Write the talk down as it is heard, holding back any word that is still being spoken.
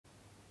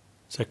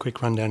So a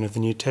quick rundown of the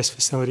new test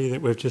facility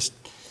that we've just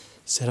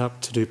set up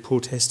to do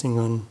pull testing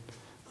on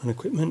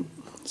equipment.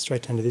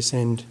 Straight down to this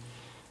end,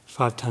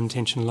 5-ton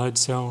tension load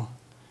cell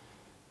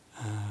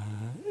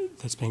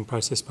that's being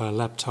processed by a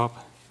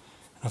laptop.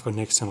 I've got an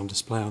external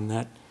display on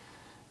that,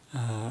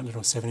 a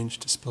little 7-inch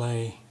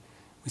display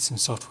with some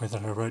software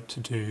that I wrote to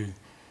do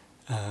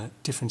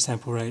different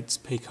sample rates,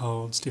 peak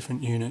holds,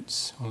 different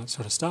units, all that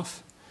sort of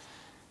stuff.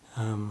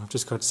 I've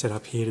just got set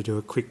up here to do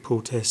a quick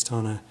pull test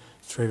on a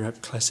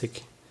 3-wrap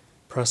classic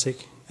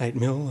Prussic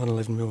 8mm on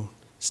 11mm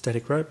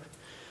static rope.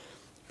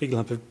 Big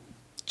lump of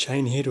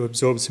chain here to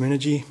absorb some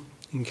energy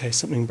in case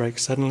something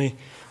breaks suddenly.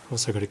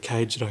 Also got a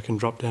cage that I can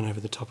drop down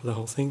over the top of the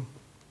whole thing.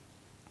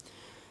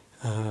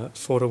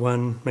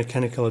 4-to-1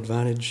 mechanical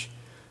advantage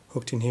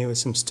hooked in here with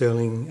some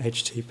Sterling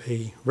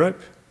HTP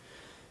rope,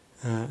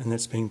 and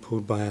that's being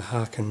pulled by a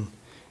Harken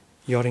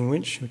yachting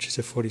winch, which is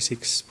a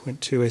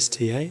 46.2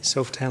 STA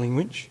self-tailing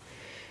winch.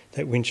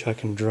 That winch I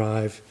can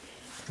drive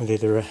with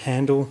either a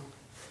handle,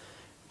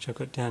 which I've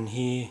got down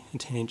here, a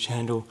 10-inch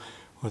handle,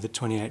 or the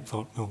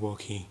 28-volt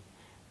Milwaukee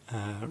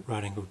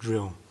right-angle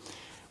drill.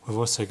 We've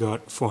also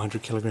got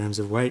 400 kilograms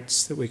of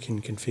weights that we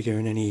can configure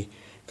in any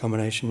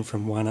combination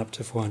from 1 up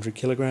to 400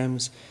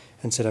 kilograms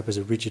and set up as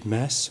a rigid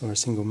mass or a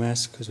single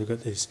mass, because we've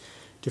got these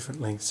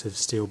different lengths of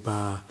steel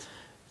bar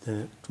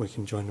that we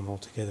can join them all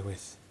together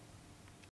with.